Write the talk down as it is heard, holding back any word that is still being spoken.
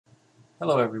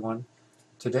Hello everyone.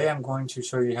 Today I'm going to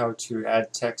show you how to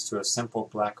add text to a simple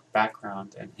black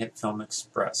background in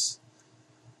HitFilm4Express.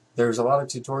 There's a lot of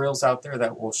tutorials out there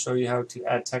that will show you how to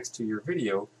add text to your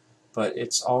video, but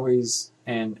it's always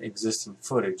in existing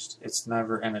footage. It's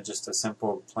never in just a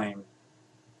simple plain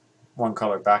one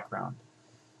color background.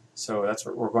 So that's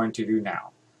what we're going to do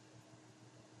now.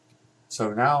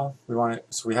 So now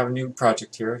we have a new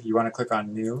project here. You want to click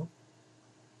on New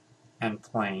and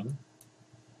Plain.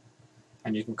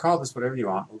 And you can call this whatever you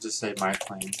want. We'll just say My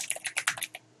Plane.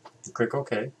 You click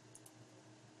OK.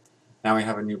 Now we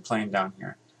have a new plane down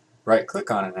here. Right click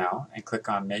on it now and click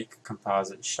on Make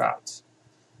Composite Shot.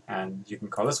 And you can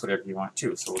call this whatever you want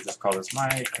too. So we'll just call this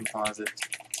My Composite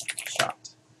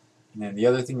Shot. And then the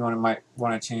other thing you might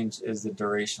want to change is the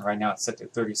duration. Right now it's set to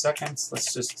 30 seconds.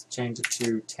 Let's just change it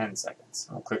to 10 seconds.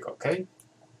 And we'll click OK.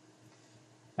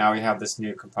 Now we have this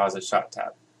new Composite Shot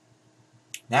tab.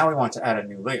 Now we want to add a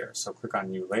new layer, so click on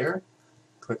New Layer,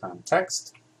 click on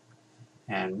Text,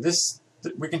 and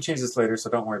we can change this later, so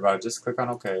don't worry about it, just click on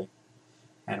OK.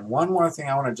 And one more thing,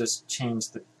 I want to just change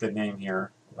the name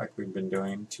here, like we've been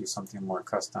doing, to something more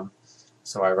custom.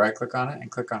 So I right click on it and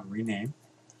click on Rename,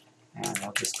 and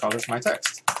we'll just call this My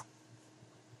Text.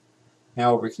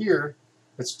 Now over here,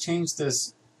 let's change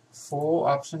this full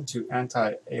option to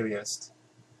anti-aliased,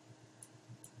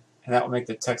 and that will make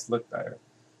the text look better.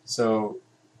 So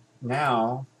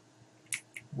now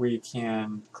we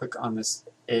can click on this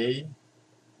A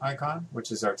icon,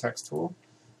 which is our text tool,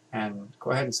 and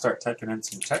go ahead and start typing in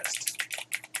some text.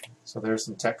 So there's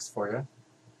some text for you.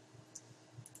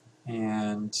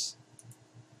 And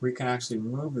we can actually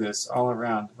move this all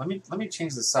around. Let me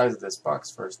change the size of this box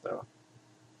first though.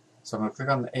 So I'm going to click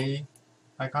on the A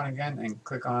icon again and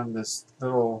click on this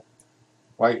little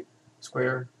white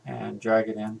square and drag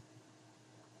it in.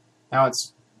 Now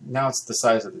it's the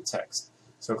size of the text.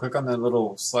 So click on the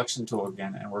little selection tool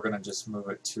again, and we're going to just move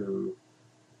it to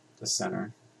the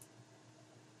center.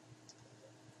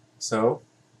 So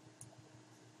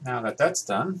now that that's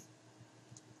done,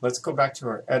 let's go back to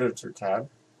our editor tab.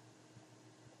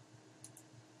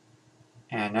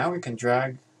 And now we can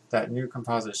drag that new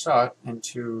composite shot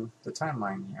into the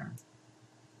timeline here.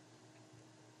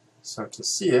 So to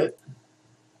see it,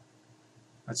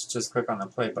 let's just click on the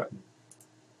play button.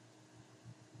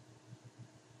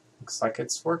 Looks like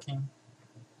it's working.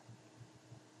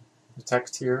 The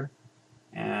text here,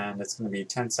 and it's going to be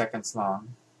 10 seconds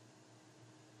long.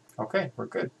 Okay, we're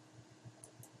good.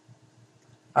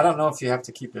 I don't know if you have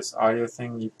to keep this audio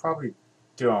thing. You probably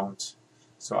don't.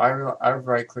 So I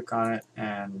right click on it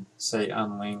and say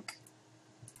unlink,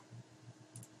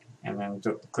 and then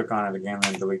click on it again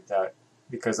and delete that,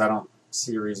 because I don't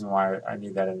see a reason why I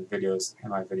need that in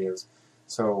my videos.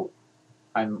 So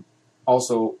I'm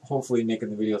also hopefully making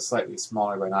the video slightly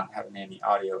smaller by not having any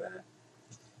audio in it.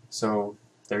 So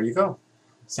there you go.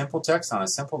 Simple text on a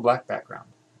simple black background.